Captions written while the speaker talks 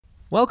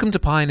Welcome to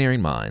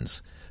Pioneering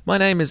Minds. My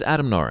name is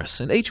Adam Norris,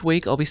 and each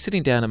week I'll be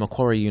sitting down at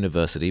Macquarie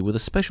University with a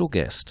special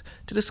guest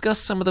to discuss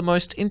some of the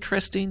most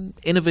interesting,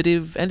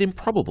 innovative, and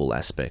improbable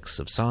aspects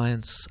of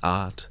science,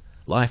 art,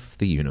 life,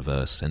 the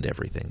universe, and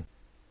everything.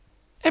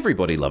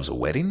 Everybody loves a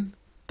wedding.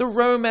 The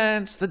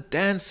romance, the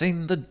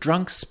dancing, the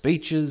drunk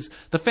speeches,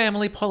 the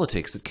family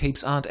politics that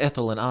keeps Aunt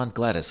Ethel and Aunt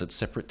Gladys at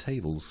separate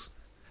tables.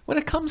 When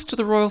it comes to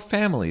the royal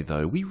family,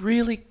 though, we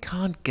really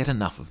can't get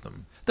enough of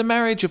them. The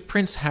marriage of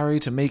Prince Harry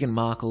to Meghan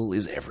Markle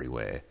is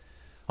everywhere.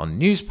 On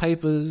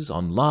newspapers,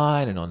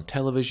 online and on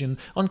television,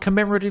 on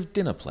commemorative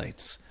dinner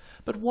plates.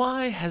 But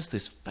why has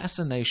this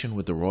fascination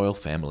with the royal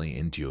family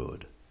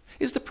endured?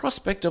 Is the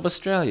prospect of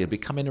Australia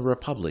becoming a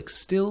republic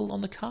still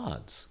on the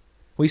cards?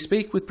 We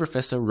speak with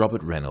Professor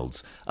Robert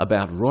Reynolds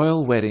about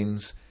royal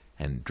weddings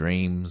and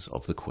dreams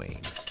of the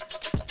Queen.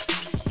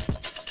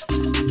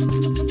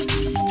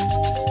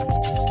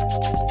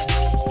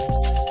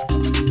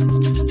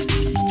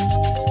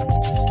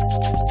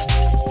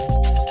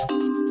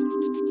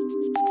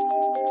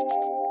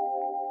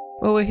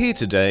 Well, we're here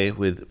today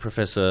with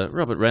Professor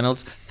Robert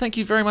Reynolds. Thank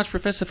you very much,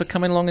 Professor, for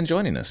coming along and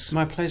joining us.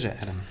 My pleasure,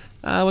 Adam.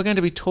 We're going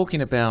to be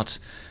talking about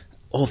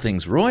all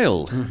things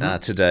royal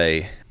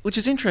today, which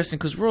is interesting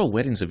because royal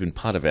weddings have been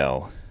part of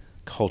our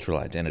cultural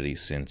identity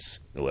since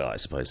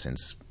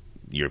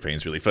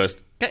Europeans really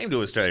first came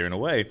to Australia in a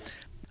way.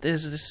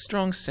 There's this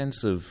strong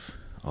sense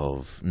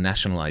of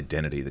national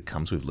identity that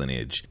comes with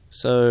lineage.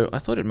 So I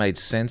thought it made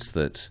sense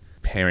that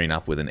pairing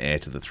up with an heir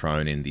to the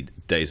throne in the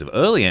days of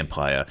early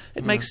empire,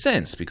 it makes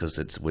sense because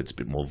it's a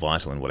bit more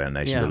vital in what our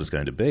nation building is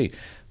going to be.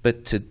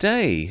 But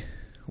today,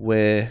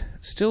 we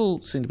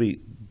still seem to be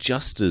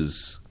just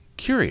as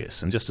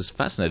curious and just as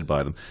fascinated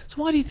by them.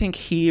 So why do you think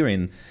here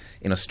in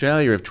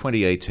Australia of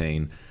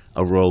 2018,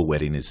 a royal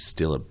wedding is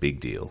still a big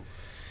deal?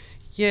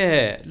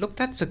 Yeah, look,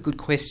 that's a good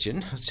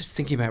question. I was just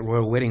thinking about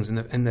royal weddings,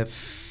 and the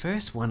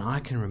first one I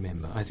can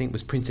remember, I think,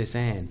 was Princess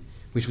Anne,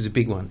 which was a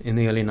big one in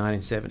the early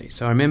 1970s.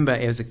 So I remember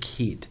as a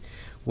kid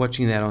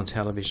watching that on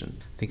television.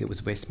 I think it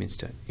was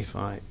Westminster, if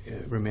I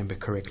remember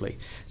correctly.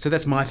 So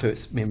that's my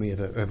first memory of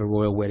a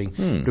royal wedding.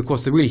 But of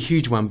course, the really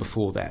huge one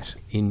before that,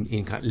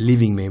 in kind of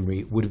living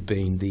memory, would have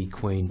been the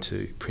Queen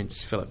to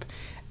Prince Philip.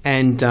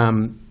 And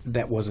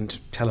that wasn't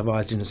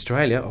televised in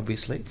Australia,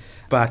 obviously,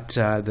 but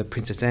the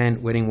Princess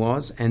Anne wedding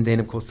was. And then,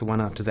 of course, the one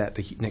after that,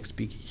 the next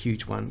big,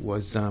 huge one,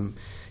 was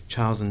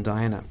Charles and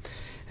Diana.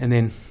 And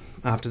then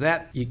after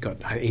that, you got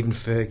even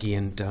Fergie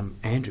and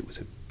Andrew was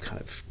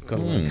got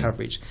a lot of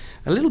coverage.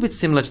 A little bit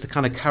similar to the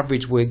kind of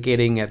coverage we're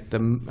getting at the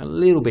moment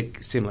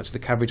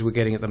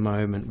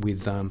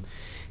with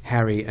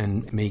Harry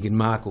and Meghan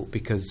Markle,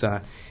 because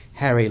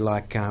Harry,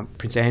 like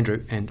Prince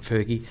Andrew and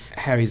Fergie,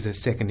 Harry's the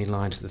second in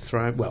line to the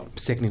throne. Well,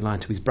 second in line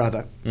to his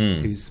brother,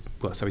 who's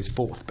he's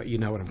fourth. But you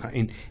know what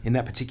I'm in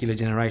that particular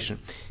generation,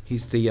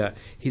 he's the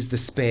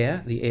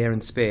spare, the heir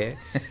and spare.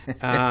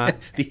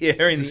 The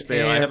heir and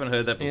spare. I haven't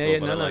heard that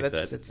before.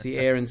 That's the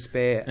heir and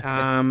spare.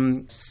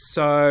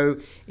 So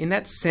in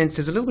that sense,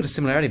 there's a little bit of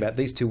similarity about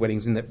these two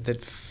weddings in that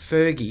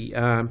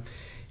Fergie.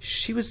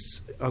 She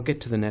was... I'll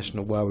get to the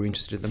national while we're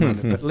interested at the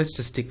moment, but let's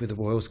just stick with the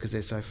royals because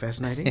they're so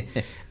fascinating.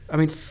 I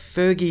mean,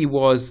 Fergie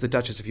was the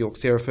Duchess of York.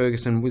 Sarah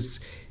Ferguson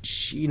was...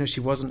 She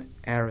wasn't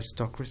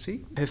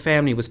aristocracy. Her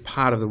family was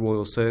part of the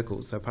royal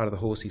circles. They were part of the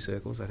horsey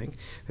circles, I think.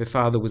 Her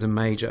father was a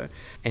major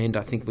and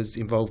I think was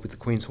involved with the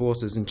Queen's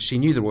horses, and she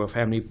knew the royal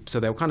family, so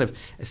they were kind of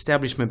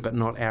establishment but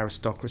not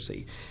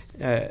aristocracy.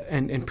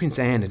 And Prince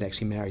Anne had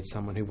actually married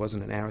someone who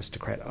wasn't an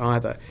aristocrat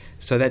either.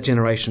 So that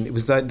generation, it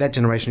was that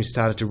generation who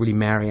started to really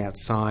marry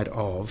outside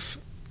of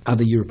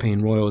other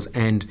European royals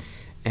and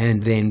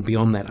then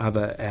beyond that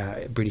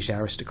other British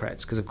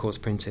aristocrats, because of course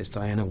Princess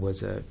Diana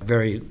was a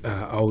very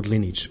old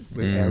lineage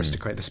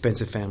aristocrat, the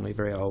Spencer family,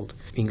 very old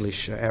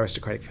English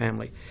aristocratic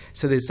family.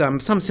 So there's some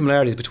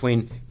similarities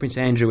between Prince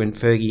Andrew and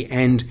Fergie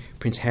and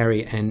Prince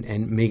Harry and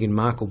Meghan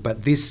Markle,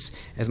 but this,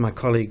 as my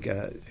colleague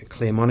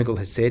Claire Monagle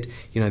has said,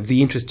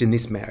 the interest in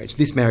this marriage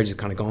has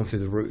kind of gone through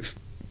the roof,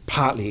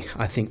 partly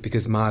I think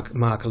because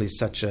Markle is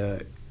such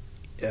an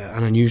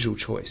unusual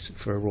choice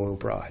for a royal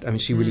bride. I mean,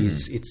 she really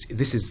is.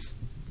 This is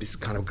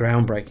kind of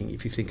groundbreaking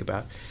if you think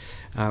about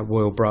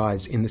royal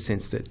brides, in the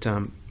sense that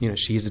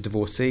she is a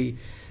divorcee,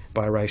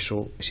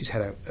 biracial. She's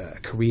had a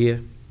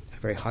career, a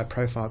very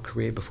high-profile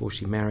career before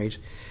she married.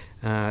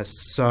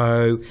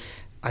 So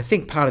I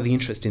think part of the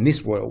interest in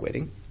this royal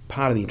wedding,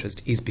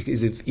 is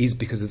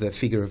because of the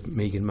figure of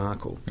Meghan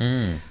Markle.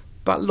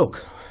 But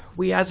look,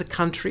 we as a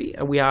country,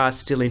 we are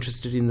still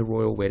interested in the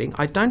royal wedding.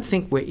 I don't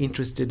think we're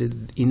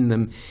interested in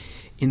them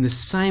in the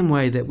same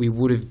way that we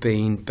would have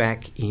been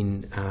back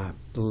in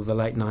the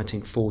late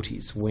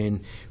 1940s,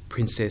 when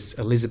Princess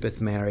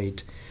Elizabeth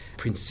married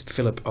Prince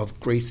Philip of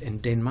Greece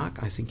and Denmark,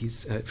 I think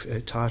his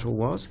title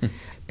was,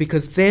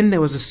 because then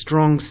there was a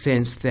strong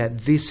sense that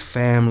this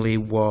family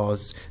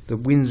the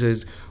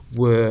Windsors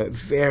were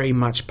very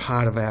much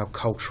part of our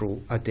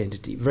cultural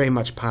identity, very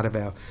much part of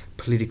our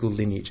political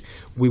lineage.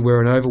 We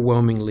were an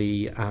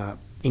overwhelmingly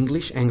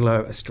English,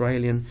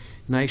 Anglo-Australian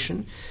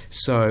nation.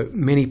 So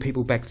many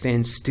people back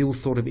then still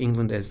thought of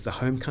England as the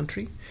home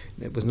country.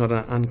 It was not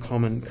an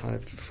uncommon kind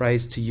of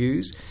phrase to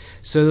use.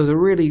 So there was a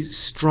really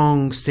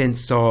strong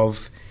sense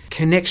of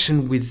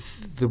connection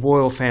with the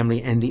royal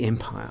family and the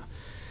empire.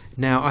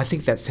 Now, I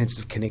think that sense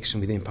of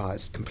connection with empire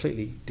has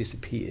completely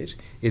disappeared.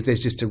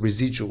 There's just a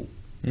residual.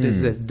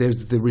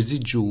 There's the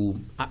residual,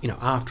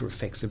 after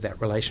effects of that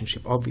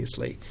relationship,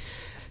 obviously.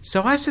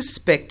 So I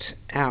suspect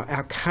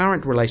our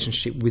current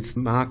relationship with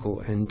Markle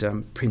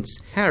and Prince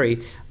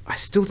Harry, I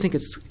still think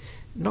it's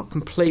not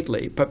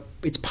completely, but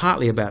it's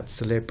partly about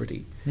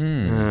celebrity.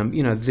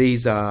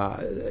 These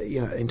are,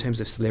 in terms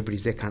of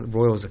celebrities,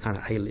 royals are kind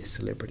of A-list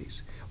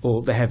celebrities,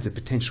 or they have the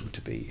potential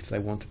to be if they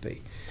want to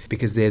be,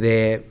 because they're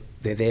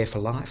there for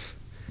life.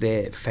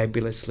 They're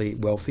fabulously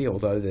wealthy,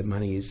 although their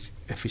money is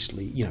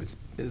officially,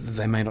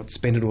 they may not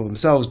spend it all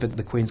themselves, but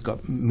the Queen's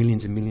got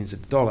millions and millions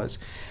of dollars,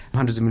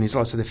 hundreds of millions of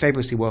dollars. So they're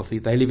fabulously wealthy.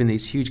 They live in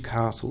these huge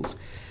castles.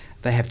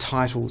 They have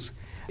titles.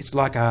 It's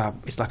like a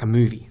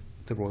movie,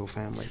 the royal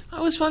family. I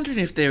was wondering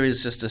if there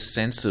is just a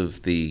sense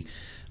of the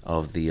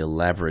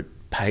elaborate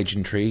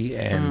pageantry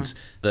and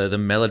the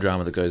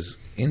melodrama that goes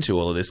into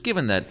all of this,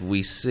 given that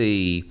we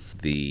see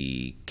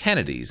the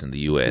Kennedys in the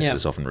US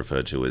is often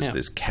referred to as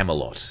this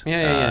Camelot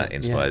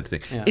inspired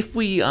thing. Yeah. If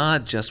we are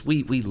just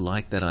we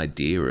like that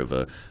idea of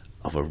a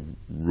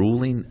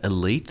ruling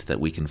elite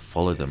that we can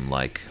follow them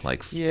like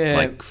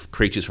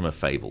creatures from a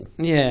fable.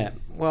 Yeah.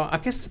 Well, I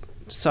guess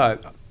so.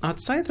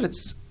 I'd say that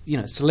it's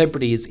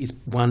celebrity is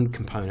one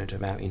component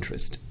of our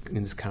interest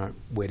in this current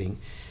wedding.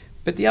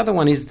 But the other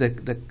one is the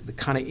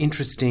kind of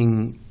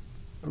interesting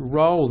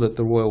role that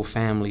the royal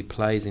family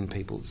plays in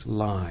people's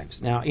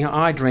lives. Now,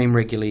 I dream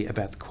regularly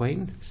about the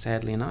Queen,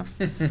 sadly enough.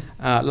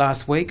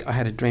 Last week I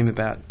had a dream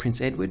about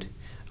Prince Edward.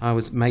 I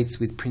was mates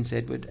with Prince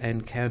Edward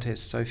and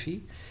Countess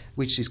Sophie,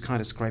 which is kind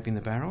of scraping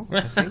the barrel,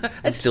 I think.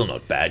 It's still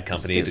not bad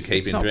company to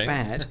keep in dreams.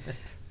 It's not bad.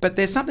 But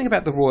there's something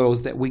about the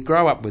royals that we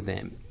grow up with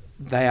them.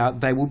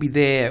 They will be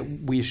there.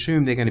 We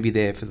assume they're going to be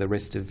there for the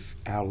rest of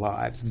our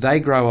lives. They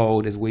grow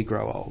old as we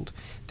grow old.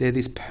 They're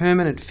these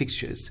permanent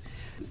fixtures.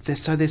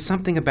 So there's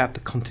something about the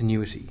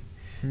continuity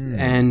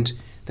and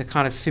the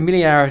kind of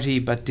familiarity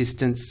but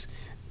distance,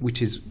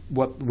 which is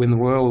what, when the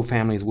royal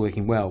family is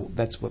working well,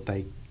 that's what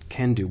they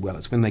can do well.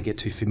 It's when they get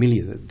too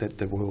familiar that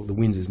the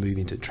Windsors move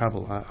into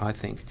trouble, I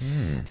think.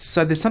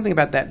 So there's something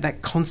about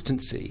that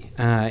constancy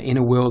in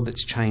a world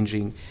that's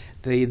changing.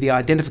 The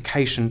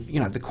identification,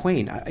 the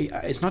Queen.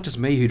 It's not just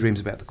me who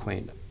dreams about the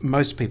Queen.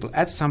 Most people,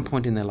 at some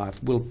point in their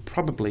life, will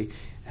probably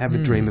have a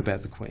dream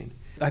about the Queen.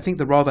 I think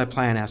the role they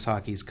play in our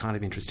psyche is kind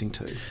of interesting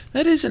too.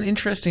 That is an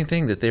interesting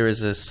thing, that there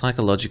is a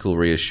psychological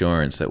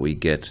reassurance that we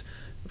get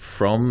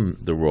from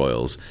the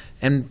royals,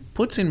 and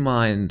puts in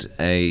mind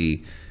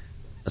a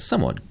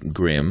somewhat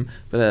grim,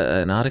 but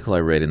an article I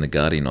read in The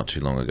Guardian not too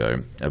long ago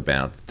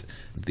about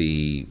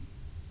the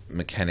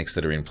mechanics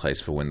that are in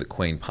place for when the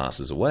Queen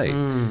passes away,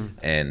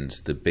 and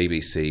the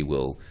BBC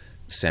will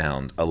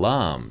sound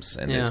alarms,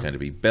 and there's going to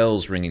be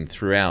bells ringing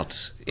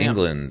throughout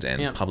England,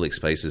 and public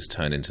spaces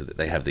turn into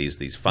they have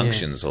these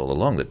functions all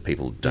along that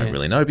people don't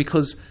really know,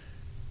 because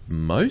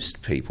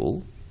most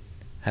people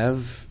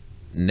have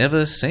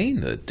never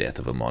seen the death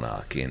of a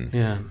monarch in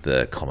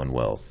the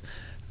Commonwealth.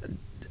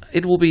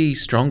 It will be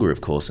stronger,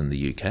 of course, in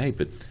the UK,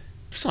 but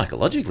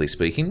psychologically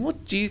speaking,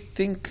 what do you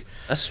think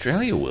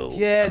Australia will?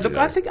 Yeah, look,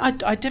 I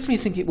definitely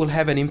think it will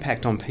have an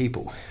impact on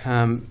people.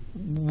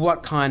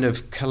 What kind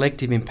of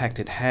collective impact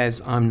it has,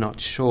 I'm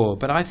not sure.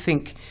 But I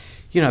think,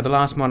 the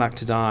last monarch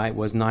to die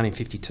was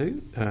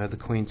 1952, the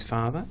Queen's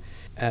father.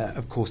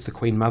 Of course, the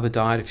Queen Mother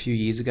died a few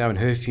years ago, and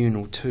her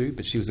funeral too,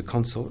 but she was a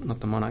consort,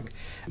 not the monarch.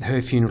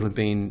 Her funeral had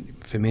been,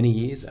 for many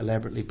years,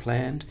 elaborately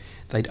planned.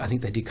 I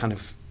think they did kind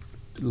of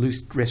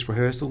loose dress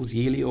rehearsals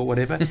yearly or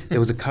whatever. There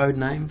was a code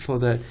name for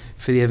the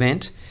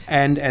event,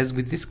 and as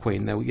with this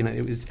Queen, though,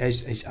 it was,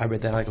 as I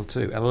read that article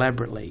too,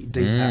 elaborately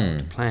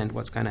detailed, planned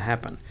what's going to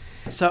happen.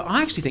 So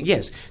I actually think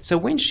yes. So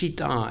when she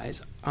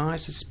dies, I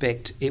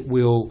suspect it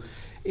will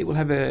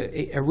have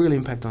a real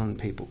impact on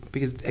people,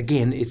 because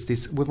again, it's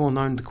this. We've all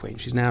known the Queen.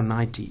 She's now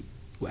 90,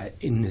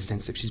 in the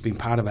sense that she's been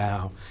part of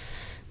our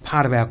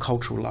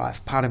cultural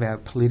life, part of our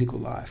political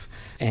life,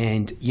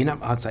 and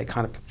I'd say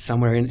kind of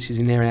somewhere she's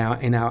in there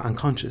in our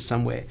unconscious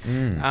somewhere.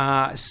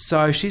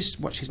 So she's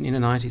in her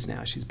 90s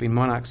now. She's been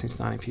monarch since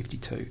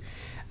 1952.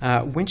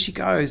 When she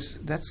goes,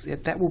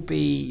 that will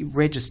be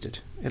registered.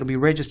 It'll be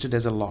registered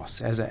as a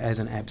loss, as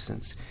an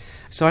absence.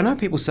 So I know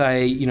people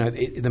say,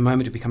 the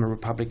moment to become a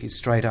republic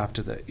is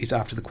after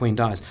the Queen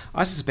dies.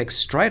 I suspect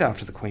straight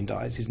after the Queen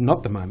dies is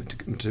not the moment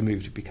to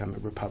move to become a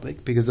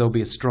republic, because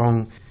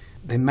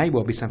there may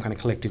well be some kind of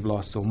collective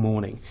loss or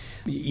mourning.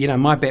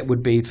 My bet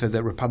would be for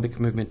the Republic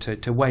movement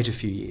to wait a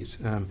few years,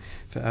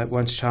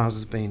 once Charles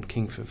has been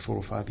king for 4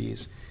 or 5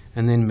 years,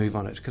 and then move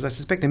on it. Because I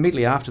suspect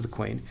immediately after the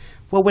Queen,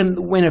 well,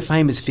 when a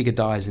famous figure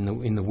dies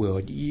in the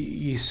world,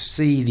 you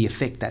see the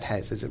effect that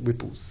has as it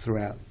ripples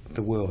throughout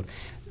the world.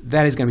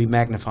 That is going to be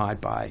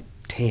magnified by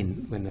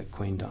 10 when the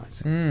Queen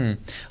dies.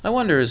 I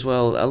wonder as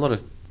well, a lot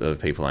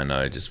of people I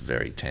know just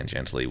very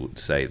tangentially would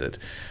say that,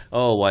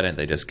 oh, why don't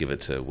they just give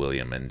it to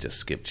William and just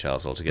skip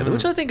Charles altogether?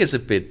 Which I think is a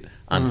bit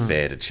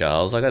unfair to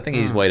Charles. Like, I think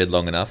he's waited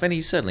long enough, and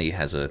he certainly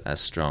has a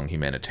strong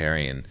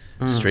humanitarian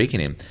streak in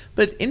him.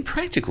 But in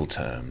practical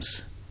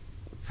terms,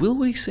 will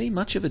we see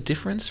much of a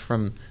difference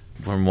from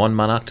one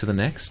monarch to the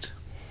next?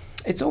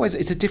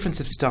 It's a difference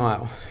of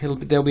style.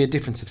 There'll be a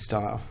difference of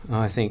style,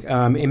 I think.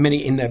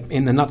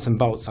 In the nuts and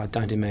bolts, I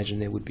don't imagine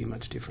there would be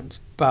much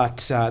difference.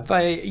 But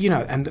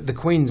and the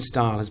Queen's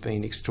style has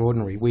been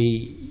extraordinary.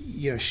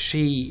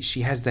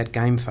 She has that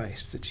game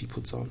face that she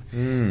puts on,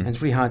 and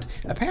it's really hard.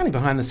 Apparently,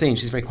 behind the scenes,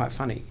 she's quite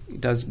funny.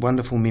 Does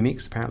wonderful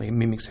mimics. Apparently,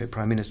 mimics her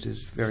prime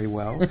ministers very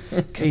well.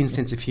 Keen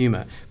sense of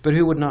humour. But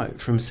who would know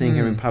from seeing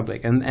her in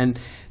public? And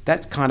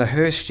that's kind of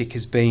her shtick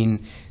has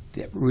been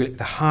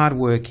the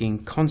hard-working,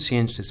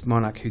 conscientious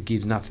monarch who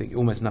gives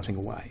almost nothing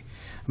away.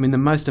 I mean, the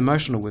most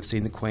emotional we've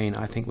seen the Queen,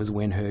 I think, was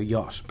when her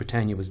yacht,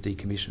 Britannia, was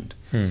decommissioned.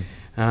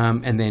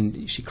 And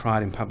then she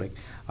cried in public.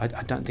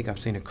 I don't think I've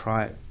seen her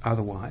cry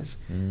otherwise.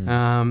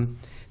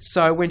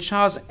 So when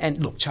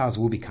Charles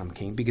will become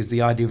king, because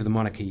the idea of the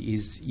monarchy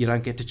is you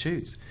don't get to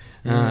choose.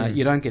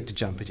 You don't get to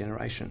jump a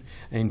generation.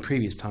 In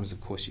previous times,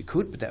 of course, you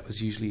could, but that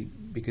was usually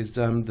because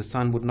the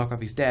son would knock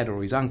off his dad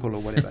or his uncle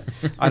or whatever.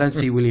 I don't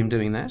see William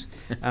doing that.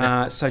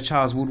 So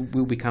Charles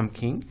will become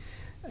king.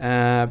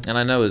 And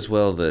I know as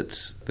well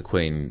that the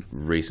Queen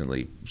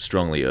recently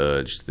strongly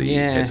urged the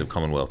heads of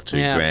Commonwealth to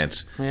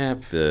grant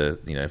for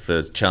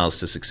Charles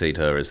to succeed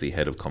her as the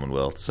head of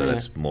Commonwealth. So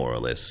that's more or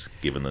less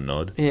given the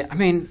nod. Yeah, I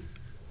mean,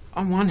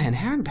 on one hand,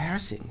 how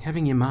embarrassing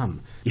having your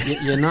mum,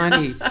 your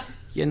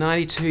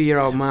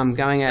 92-year-old mum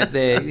going out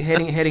there,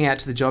 heading out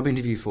to the job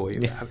interview for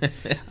you.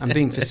 I'm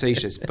being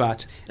facetious,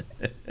 but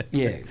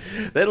yeah.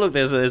 Look,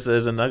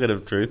 there's a nugget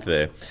of truth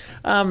there.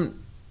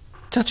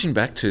 Touching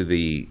back to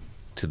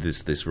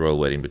this royal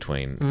wedding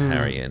between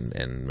Harry and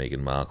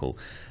Meghan Markle,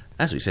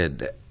 as we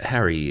said,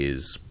 Harry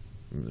is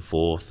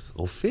fourth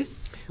or fifth.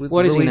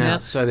 What is he now?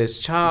 So there's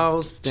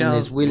Charles, then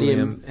there's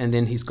William, and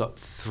then he's got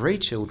 3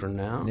 children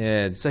now.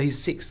 Yeah. So he's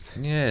sixth.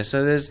 Yeah.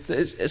 So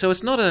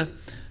it's not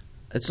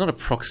a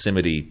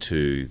proximity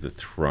to the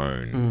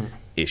throne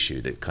issue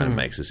that kind of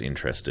makes us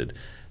interested.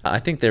 I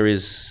think there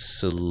is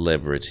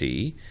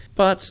celebrity,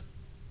 but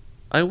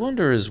I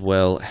wonder as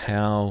well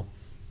how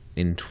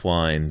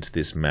entwined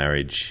this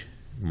marriage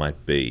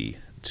might be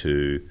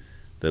to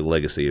the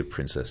legacy of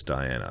Princess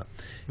Diana.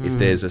 If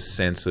there's a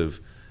sense of,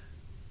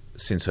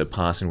 since her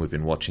passing, we've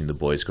been watching the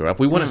boys grow up.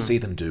 We want to see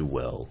them do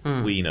well.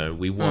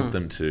 We want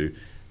them to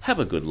have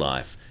a good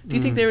life. Do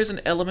you think there is an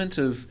element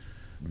of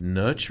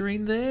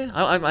nurturing there?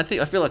 I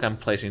feel like I'm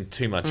placing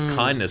too much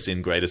kindness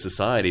in greater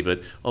society,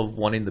 but of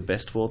wanting the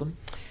best for them.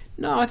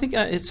 No, I think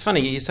it's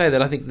funny you say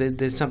that. I think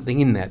there's something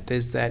in that.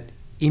 There's that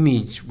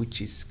image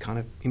which is kind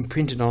of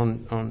imprinted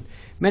on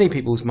many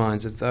people's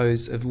minds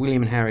of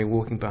William and Harry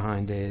walking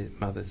behind their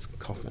mother's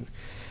coffin,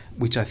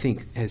 which I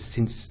think has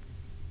since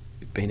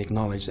been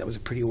acknowledged that was a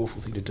pretty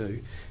awful thing to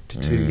do to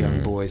 2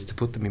 young boys, to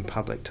put them in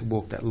public, to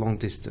walk that long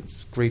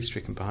distance,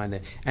 grief-stricken behind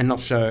there, and not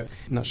show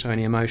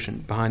any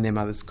emotion behind their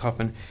mother's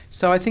coffin.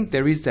 So I think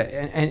there is that,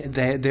 and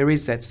there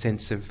is that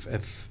sense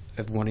of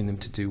wanting them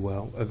to do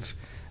well, of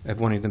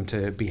wanting them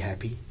to be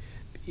happy.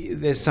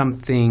 There's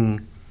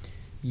something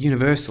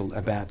universal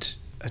about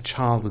a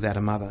child without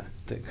a mother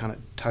that kind of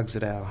tugs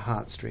at our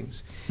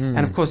heartstrings. And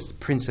of course,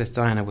 Princess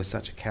Diana was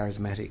such a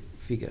charismatic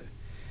figure.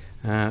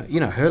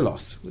 Her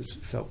loss was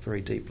felt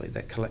very deeply.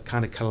 That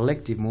kind of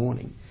collective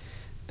mourning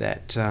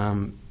that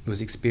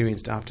was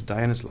experienced after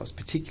Diana's loss,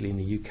 particularly in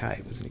the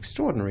UK, was an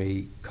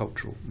extraordinary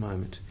cultural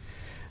moment.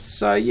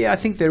 So yeah, I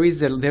think there is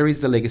the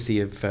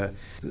legacy of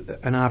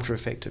an after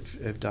effect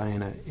of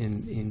Diana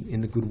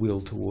in the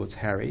goodwill towards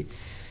Harry.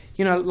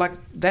 Like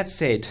that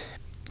said,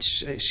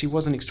 she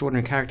was an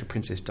extraordinary character,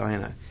 Princess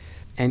Diana,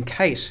 and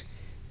Kate,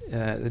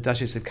 the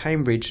Duchess of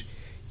Cambridge.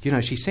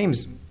 She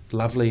seems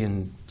lovely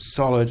and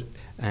solid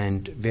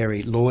and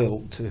very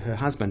loyal to her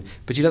husband,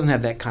 but she doesn't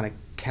have that kind of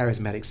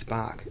charismatic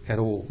spark at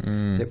all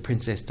that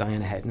Princess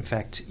Diana had. In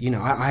fact,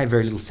 I have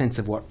very little sense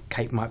of what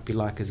Kate might be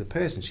like as a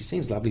person. She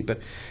seems lovely, but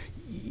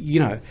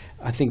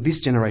I think this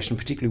generation,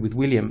 particularly with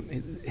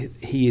William,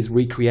 he is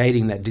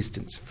recreating that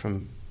distance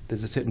from.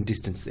 There's a certain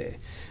distance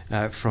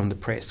there from the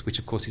press, which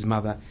of course his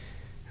mother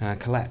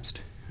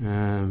collapsed.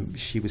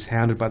 She was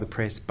hounded by the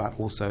press, but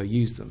also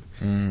used them,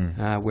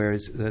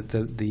 whereas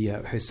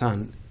her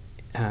son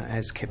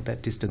has kept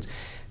that distance.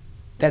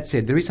 That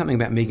said, there is something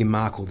about Meghan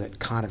Markle that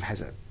kind of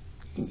has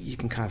you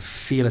can kind of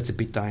feel it's a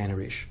bit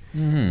Diana-ish,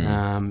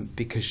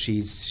 because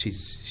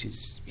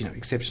she's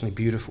exceptionally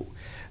beautiful.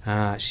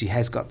 She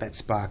has got that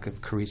spark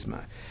of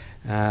charisma.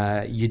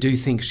 You do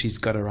think she's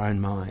got her own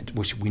mind.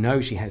 Well, we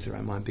know she has her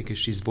own mind because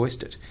she's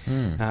voiced it.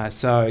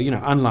 So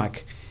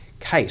unlike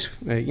Kate,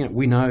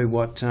 we know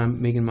what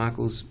Meghan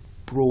Markle's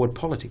broad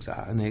politics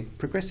are, and they're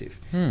progressive.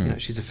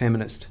 She's a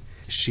feminist.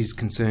 She's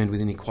concerned with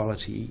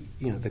inequality,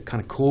 the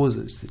kind of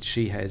causes that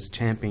she has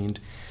championed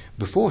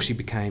before she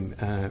became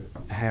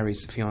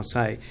Harry's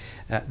fiancée,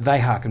 they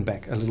harken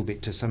back a little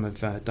bit to some of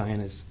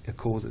Diana's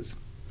causes.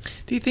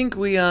 Do you think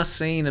we are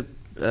seeing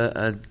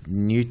a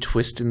new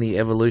twist in the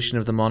evolution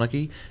of the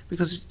monarchy?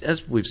 Because,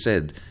 as we've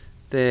said,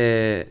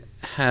 there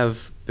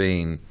have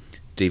been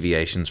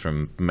deviations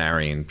from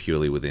marrying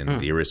purely within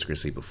the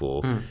aristocracy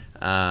before.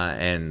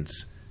 And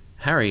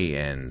Harry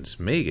and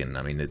Meghan,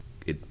 I mean,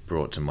 it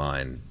brought to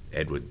mind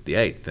Edward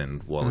VIII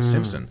and Wallis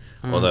Simpson.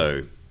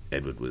 Although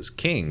Edward was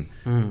king,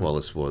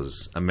 Wallis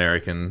was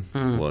American,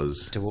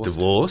 was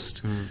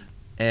divorced.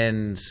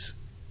 And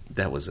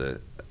that was a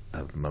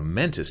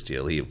momentous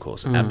deal. He, of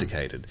course,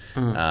 abdicated,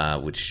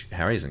 which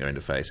Harry isn't going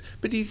to face.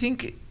 But do you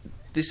think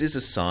this is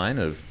a sign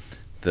of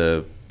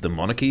the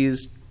monarchy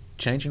is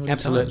changing with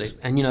Absolutely. the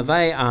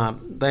times?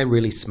 And, they're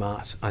really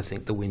smart, I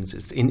think, the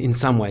Windsors. In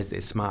some ways,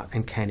 they're smart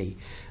and canny.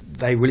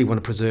 They really want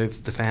to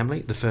preserve the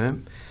family, the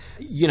firm.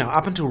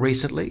 Up until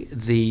recently,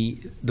 the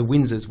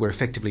Windsors were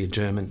effectively a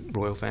German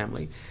royal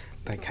family.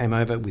 They came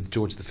over with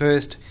George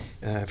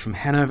I from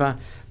Hanover,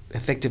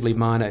 effectively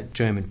minor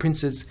German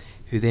princes,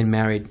 who then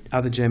married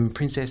other German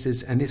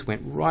princesses, and this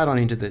went right on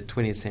into the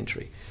 20th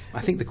century.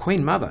 I think the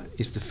Queen Mother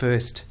is the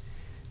first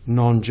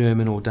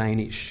non-German or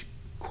Danish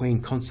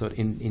Queen consort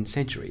in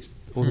centuries.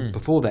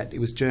 Before that, it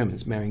was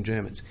Germans marrying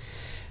Germans.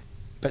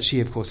 But she,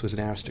 of course, was an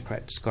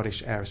aristocrat,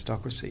 Scottish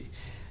aristocracy.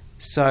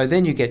 So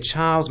then you get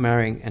Charles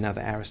marrying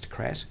another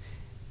aristocrat,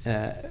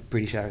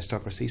 British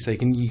aristocracy. So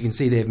you can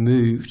see they're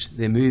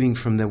moving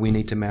from the we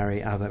need to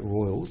marry other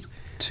royals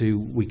to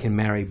we can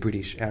marry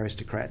British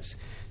aristocrats,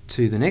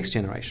 to the next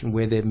generation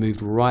where they've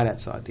moved right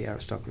outside the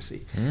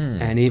aristocracy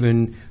and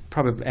even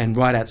and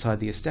right outside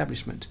the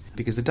establishment.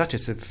 Because the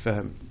Duchess of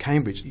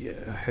Cambridge,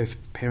 her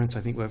parents,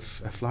 I think, were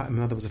her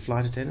mother was a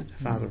flight attendant, her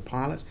father a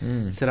pilot,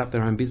 set up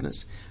their own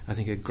business. I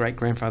think her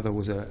great-grandfather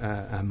was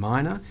a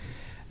miner.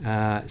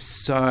 That's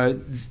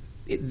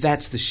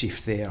the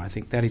shift there. I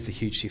think that is the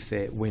huge shift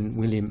there when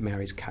William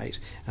marries Kate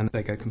and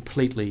they go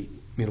completely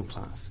middle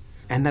class.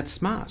 And that's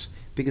smart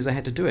because they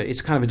had to do it.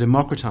 It's kind of a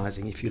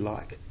democratising, if you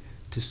like,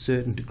 to a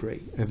certain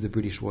degree of the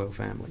British royal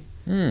family.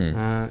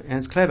 And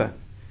it's clever.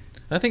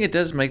 I think it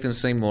does make them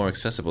seem more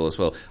accessible as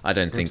well. I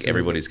don't think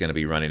everybody's going to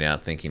be running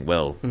out thinking,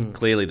 well,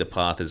 clearly the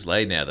path is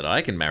laid now that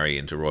I can marry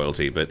into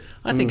royalty, but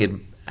I think it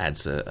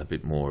adds a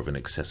bit more of an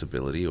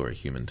accessibility or a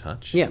human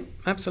touch. Yeah,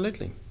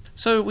 absolutely.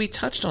 So we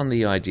touched on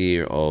the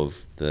idea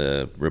of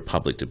the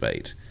Republic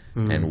debate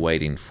and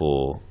waiting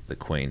for the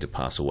Queen to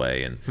pass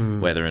away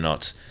and whether or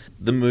not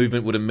the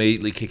movement would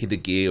immediately kick into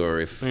gear or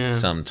if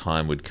some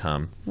time would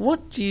come.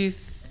 What do you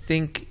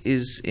think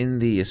is in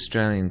the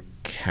Australian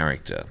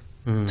character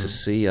to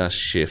see us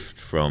shift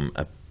from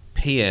a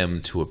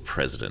PM to a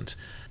president?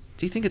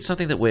 Do you think it's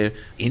something that we're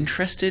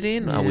interested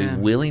in? Are we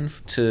willing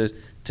to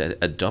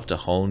adopt a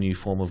whole new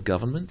form of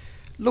government?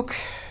 Look,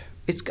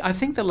 I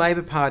think the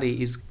Labor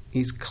Party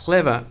is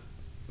clever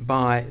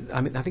I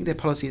think their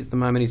policy at the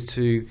moment is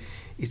to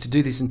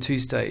do this in two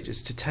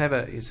stages.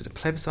 Is it a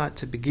plebiscite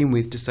to begin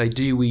with to say,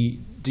 do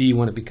you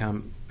want to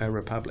become a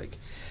republic?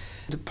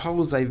 The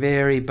polls, they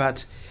vary,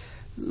 but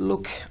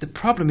look, the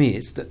problem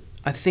is that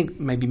I think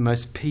maybe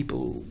most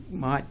people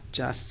might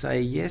just say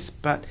yes,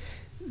 but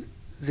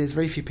there's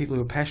very few people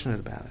who are passionate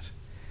about it.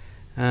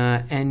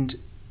 And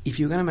if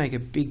you're going to make a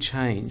big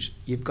change,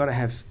 you've got to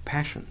have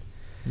passion.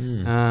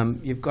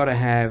 You've got to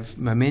have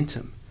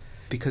momentum,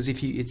 because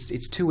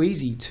it's too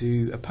easy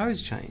to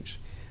oppose change.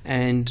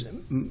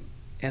 And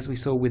as we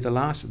saw with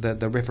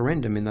the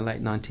referendum in the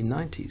late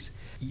 1990s,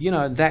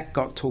 that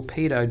got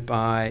torpedoed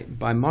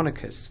by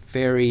monarchists,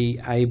 very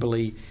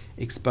ably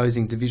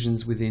exposing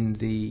divisions within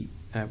the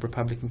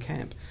Republican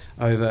camp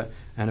over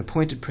an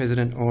appointed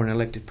president or an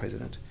elected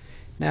president.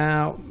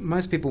 Now,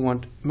 most people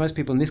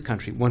in this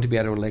country want to be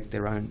able to elect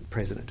their own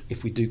president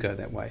if we do go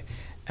that way.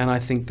 And I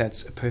think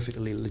that's a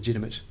perfectly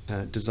legitimate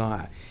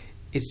desire.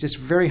 It's just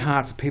very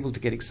hard for people to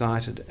get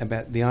excited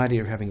about the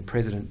idea of having a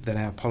president that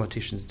our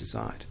politicians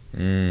decide,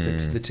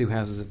 that the two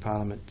houses of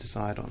Parliament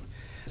decide on.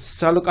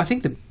 So, look, I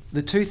think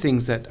the two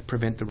things that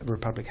prevent the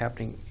Republic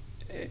happening,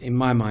 in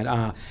my mind,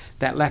 are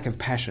that lack of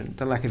passion,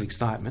 the lack of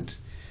excitement,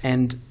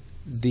 and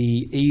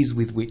the ease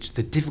with which,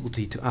 the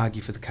difficulty to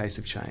argue for the case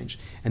of change,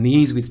 and the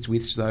ease with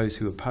which those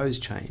who oppose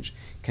change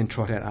can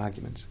trot out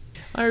arguments.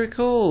 I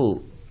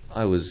recall,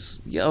 I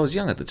was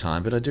young at the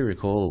time, but I do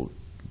recall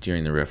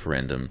during the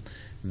referendum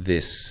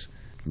this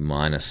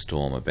minor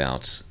storm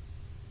about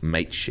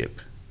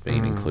mateship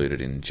being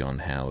included in John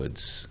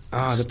Howard's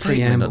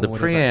the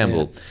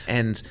preamble.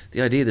 And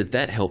the idea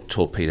that helped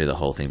torpedo the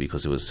whole thing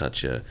because it was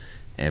such a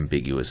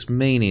ambiguous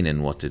meaning,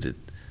 and what did it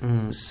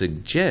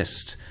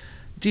suggest?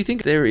 Do you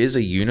think there is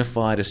a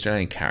unified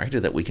Australian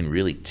character that we can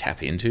really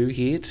tap into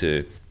here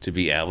to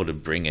be able to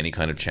bring any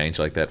kind of change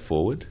like that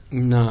forward?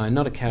 No,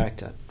 not a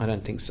character. I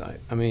don't think so.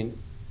 I mean,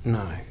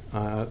 no,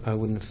 I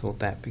wouldn't have thought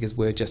that, because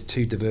we're just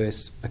too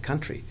diverse a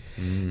country.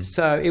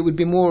 So it would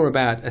be more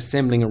about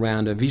assembling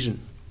around a vision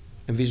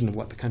of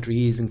what the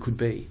country is and could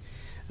be,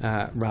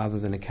 rather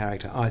than a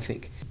character, I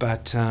think.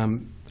 But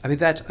I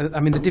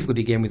mean the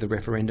difficulty again with the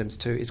referendums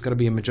too. It's got to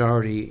be a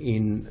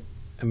majority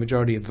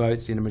of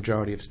votes in a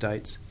majority of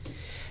states.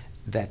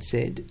 That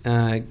said,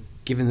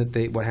 given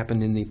that what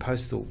happened in the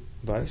postal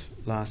vote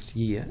last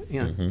year,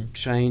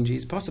 change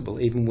is possible,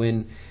 even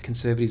when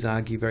Conservatives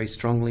argue very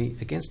strongly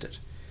against it.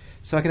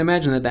 So I can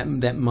imagine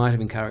that might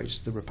have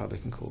encouraged the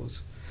Republican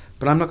cause.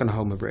 But I'm not going to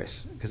hold my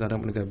breath because I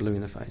don't want to go blue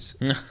in the face.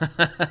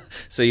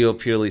 So your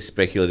purely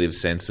speculative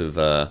sense of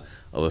a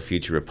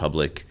future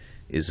republic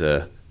is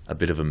a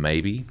bit of a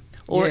maybe,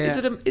 or is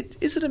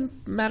it a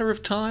matter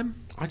of time?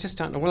 I just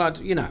don't know. Well,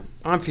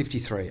 I'm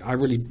 53. I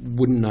really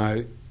wouldn't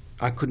know.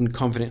 I couldn't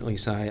confidently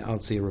say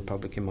I'll see a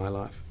republic in my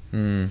life.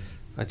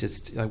 I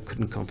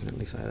couldn't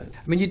confidently say that.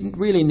 I mean, you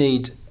really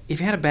need, if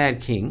you had a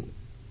bad king,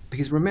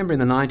 because remember in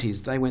the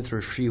 90s they went through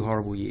a few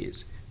horrible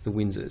years. The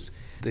Windsors,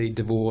 the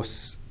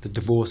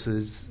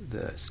divorces,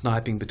 the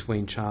sniping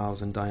between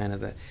Charles and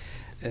Diana,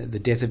 the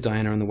death of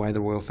Diana and the way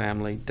the royal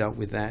family dealt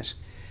with that,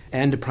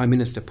 and a Prime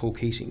Minister, Paul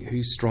Keating,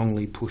 who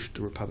strongly pushed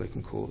the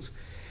Republican cause.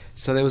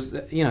 So there was,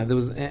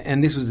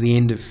 and this was the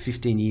end of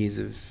 15 years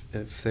of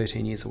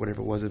 13 years or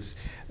whatever it was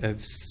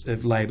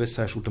of Labor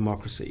social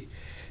democracy.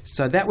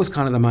 So that was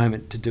kind of the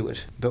moment to do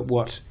it. But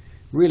what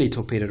really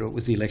torpedoed it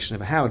was the election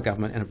of a Howard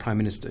government and a Prime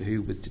Minister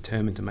who was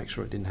determined to make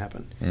sure it didn't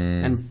happen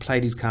and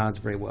played his cards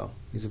very well.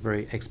 He's a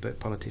very expert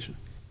politician.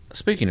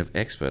 Speaking of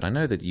expert, I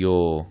know that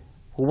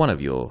one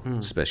of your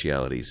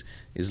specialities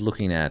is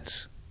looking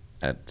at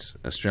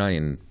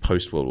Australian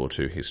post-World War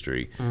II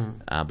history,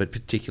 but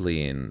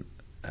particularly in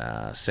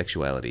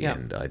sexuality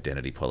and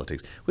identity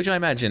politics, which I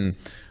imagine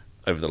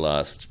over the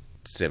last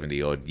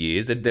 70-odd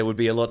years that there would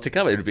be a lot to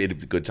cover. It would be a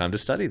good time to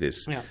study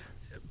this. Yeah.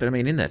 But I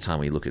mean, in that time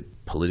we look at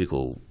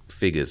political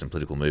figures and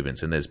political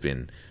movements, and there's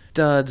been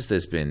duds,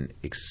 there's been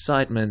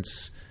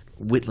excitements,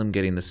 Whitlam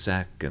getting the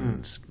sack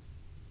and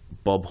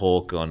Bob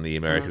Hawke on the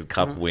America's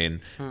Cup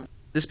win.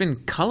 There's been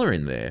colour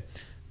in there,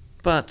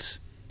 but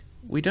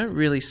we don't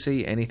really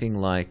see anything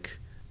like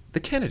the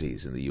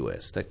Kennedys in the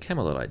US, that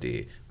Camelot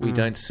idea. We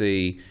don't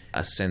see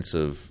a sense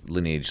of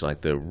lineage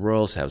like the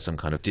royals have, some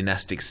kind of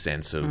dynastic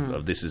sense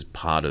of this is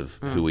part of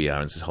who we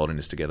are and this is holding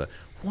us together.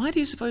 Why do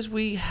you suppose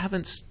we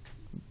haven't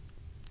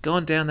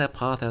gone down that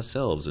path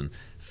ourselves and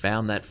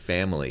found that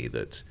family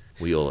that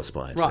we all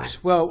aspire to? Right.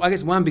 Well, I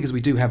guess because we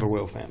do have a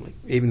royal family,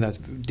 even though it's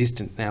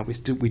distant now. We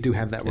do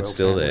have that royal family. It's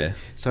still there.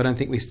 So I don't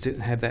think we still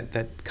have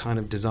that kind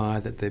of desire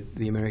that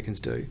the Americans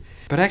do.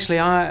 But actually,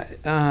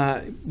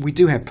 we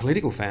do have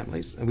political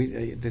families.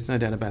 There's no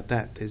doubt about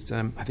that. There's,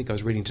 I think I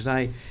was reading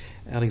today,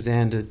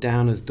 Alexander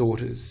Downer's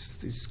daughter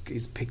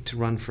is picked to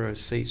run for a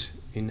seat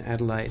in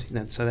Adelaide.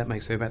 So that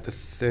makes her about the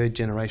third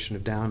generation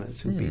of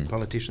Downers who'd be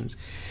politicians.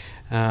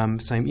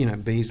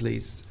 Same,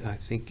 Beasley's, I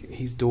think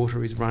his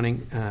daughter is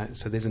running,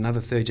 so there's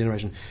another third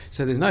generation.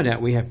 So there's no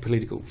doubt we have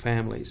political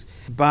families.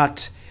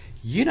 But,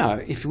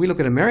 if we look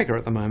at America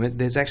at the moment,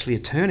 there's actually a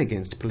turn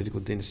against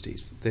political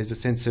dynasties. There's a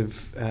sense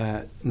of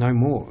no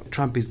more.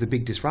 Trump is the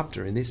big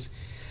disruptor in this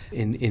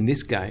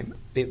game.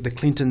 The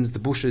Clintons, the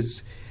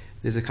Bushes,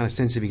 there's a kind of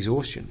sense of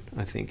exhaustion,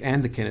 I think,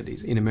 and the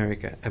Kennedys in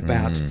America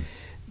about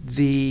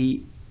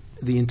the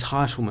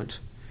entitlement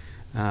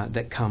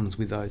that comes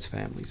with those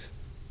families.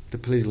 The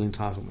political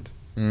entitlement.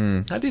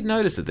 I did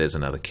notice that there's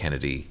another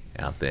Kennedy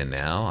out there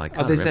now. I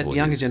can't there's remember that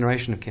younger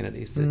generation of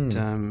Kennedys that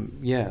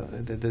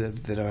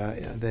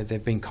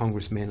they've been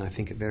congressmen, I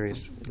think, at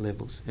various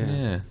levels.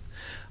 Yeah.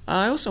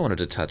 I also wanted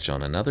to touch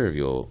on another of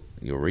your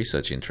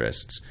research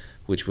interests,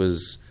 which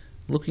was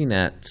looking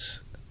at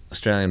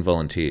Australian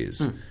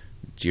volunteers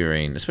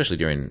especially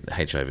during the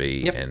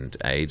HIV and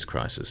AIDS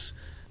crisis.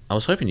 I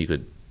was hoping you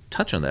could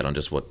touch on that, on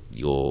just what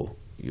your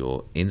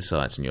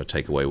insights and your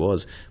takeaway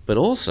was, but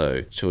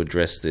also to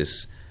address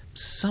this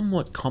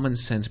somewhat common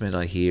sentiment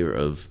I hear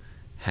of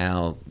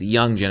how the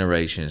young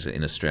generations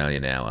in Australia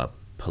now are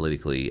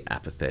politically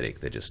apathetic.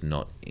 They're just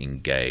not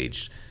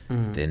engaged.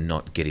 They're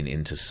not getting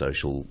into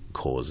social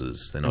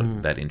causes. They're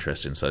not that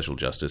interested in social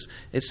justice.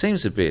 It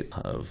seems a bit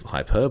of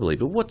hyperbole,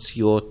 but what's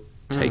your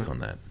take on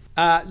that?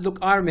 Look,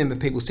 I remember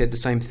people said the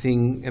same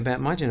thing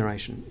about my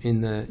generation.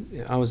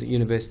 I was at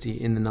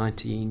university in the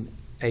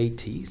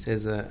 1980s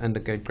as an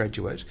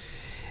undergraduate,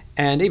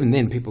 and even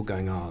then people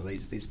going,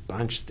 this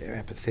bunch, they're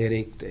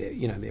apathetic,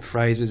 they're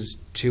Fraser's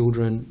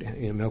children,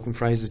 Malcolm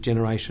Fraser's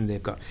generation,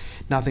 they've got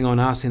nothing on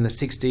us in the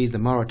 60s, the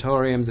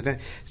moratoriums.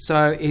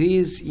 So it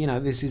is,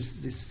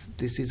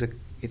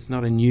 it's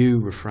not a new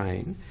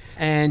refrain.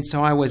 And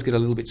so I always get a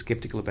little bit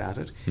sceptical about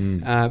it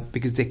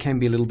because there can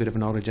be a little bit of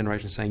an older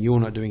generation saying, you're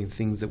not doing the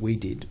things that we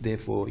did,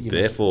 therefore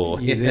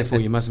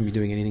you mustn't be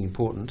doing anything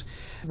important.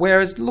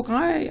 Whereas, look,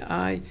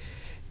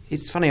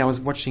 it's funny, I was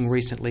watching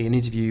recently an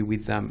interview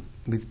with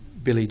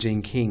Billie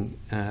Jean King,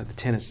 the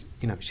tennis,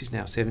 she's now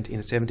in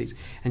her 70s,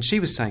 and she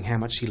was saying how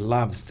much she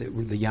loves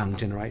the young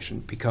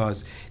generation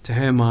because to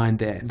her mind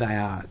they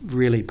are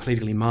really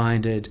politically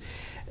minded.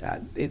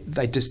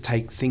 They just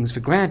take things for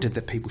granted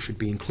that people should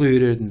be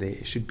included and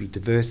there should be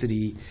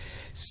diversity.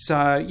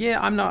 So yeah,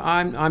 I'm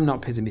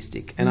not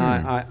pessimistic, and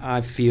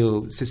I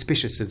feel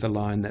suspicious of the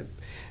line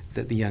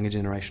that the younger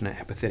generation are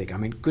apathetic. I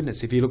mean,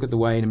 goodness, if you look at the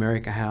way in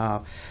America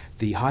how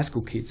the high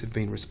school kids have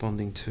been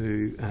responding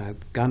to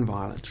gun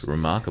violence. It's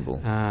remarkable.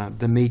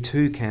 The Me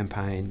Too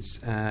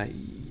campaigns,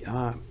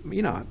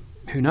 you know,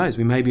 who knows,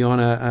 we may be on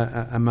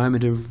a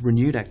moment of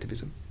renewed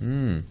activism.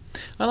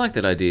 I like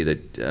that idea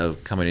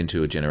that coming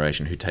into a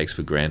generation who takes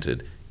for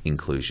granted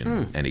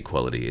inclusion and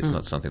equality. It's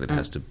not something that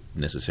has to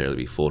necessarily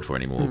be fought for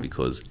anymore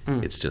because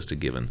it's just a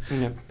given.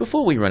 Yep.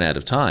 Before we run out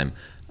of time,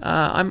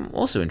 I'm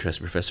also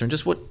interested, Professor, in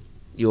just what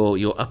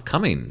your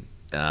upcoming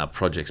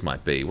projects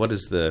might be. What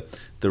is the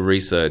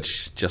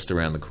research just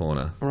around the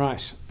corner?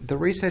 Right. The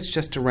research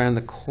just around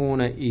the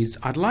corner is,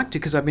 I'd like to,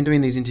 because I've been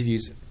doing these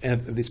interviews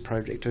of this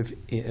project of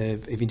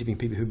interviewing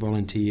people who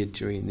volunteered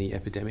during the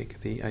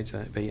epidemic, the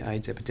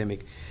AIDS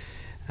epidemic,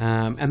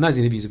 and those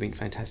interviews have been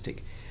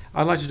fantastic.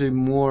 I'd like to do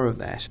more of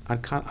that.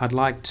 I'd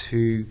like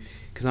to,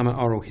 because I'm an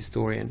oral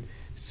historian,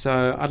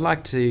 so I'd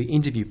like to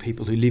interview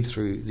people who lived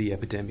through the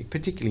epidemic,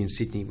 particularly in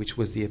Sydney, which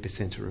was the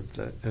epicentre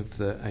of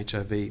the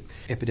HIV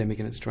epidemic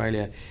in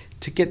Australia,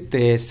 to get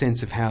their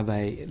sense of how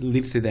they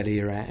lived through that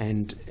era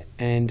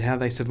and how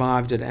they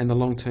survived it and the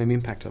long-term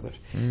impact of it.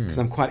 Because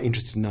I'm quite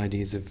interested in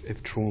ideas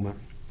of trauma.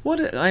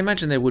 I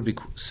imagine there would be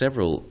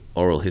several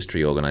oral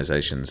history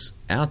organisations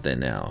out there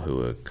now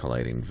who are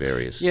collating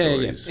various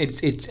stories. Yeah,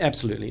 it's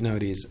absolutely, no,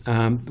 it is.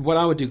 What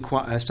I would do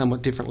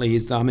somewhat differently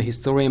is that I'm a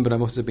historian, but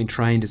I've also been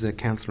trained as a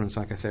counsellor and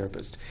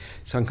psychotherapist.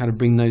 So I can kind of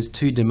bring those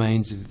two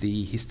domains of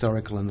the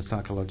historical and the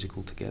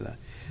psychological together.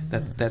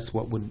 That's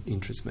what would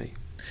interest me.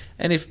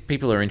 And if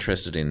people are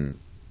interested in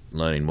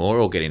learning more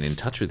or getting in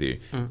touch with you,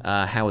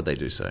 how would they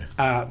do so?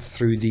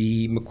 Through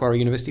the Macquarie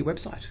University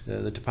website,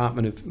 the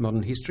Department of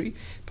Modern History,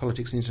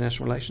 Politics and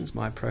International Relations.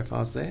 My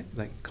profile's there.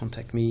 They can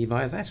contact me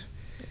via that.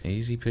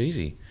 Easy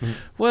peasy.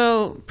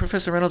 Well,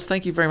 Professor Reynolds,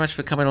 thank you very much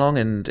for coming along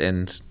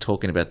and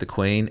talking about the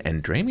Queen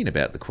and dreaming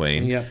about the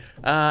Queen. Yep.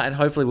 And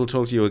hopefully we'll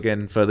talk to you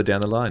again further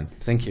down the line.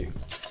 Thank you.